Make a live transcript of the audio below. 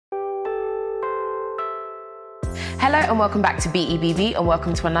Hello and welcome back to BEBB and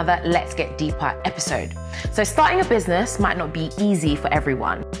welcome to another Let's Get Deeper episode. So starting a business might not be easy for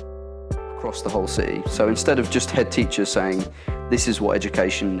everyone. Across the whole city. So instead of just head teachers saying, this is what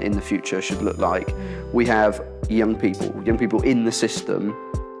education in the future should look like, we have young people in the system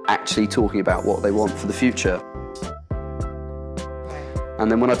actually talking about what they want for the future.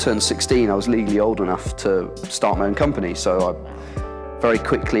 And then when I turned 16, I was legally old enough to start my own company. So I very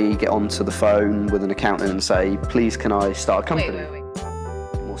quickly get onto the phone with an accountant and say, please can I start a company?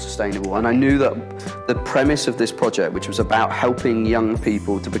 More sustainable. And I knew that the premise of this project, which was about helping young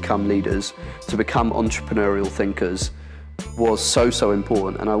people to become leaders, to become entrepreneurial thinkers, was so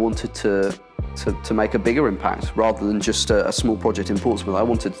important. And I wanted to make a bigger impact rather than just a small project in Portsmouth. I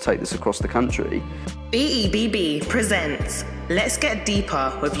wanted to take this across the country. BEBB presents Let's Get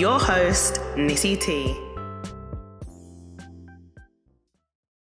Deeper with your host, Nissy T.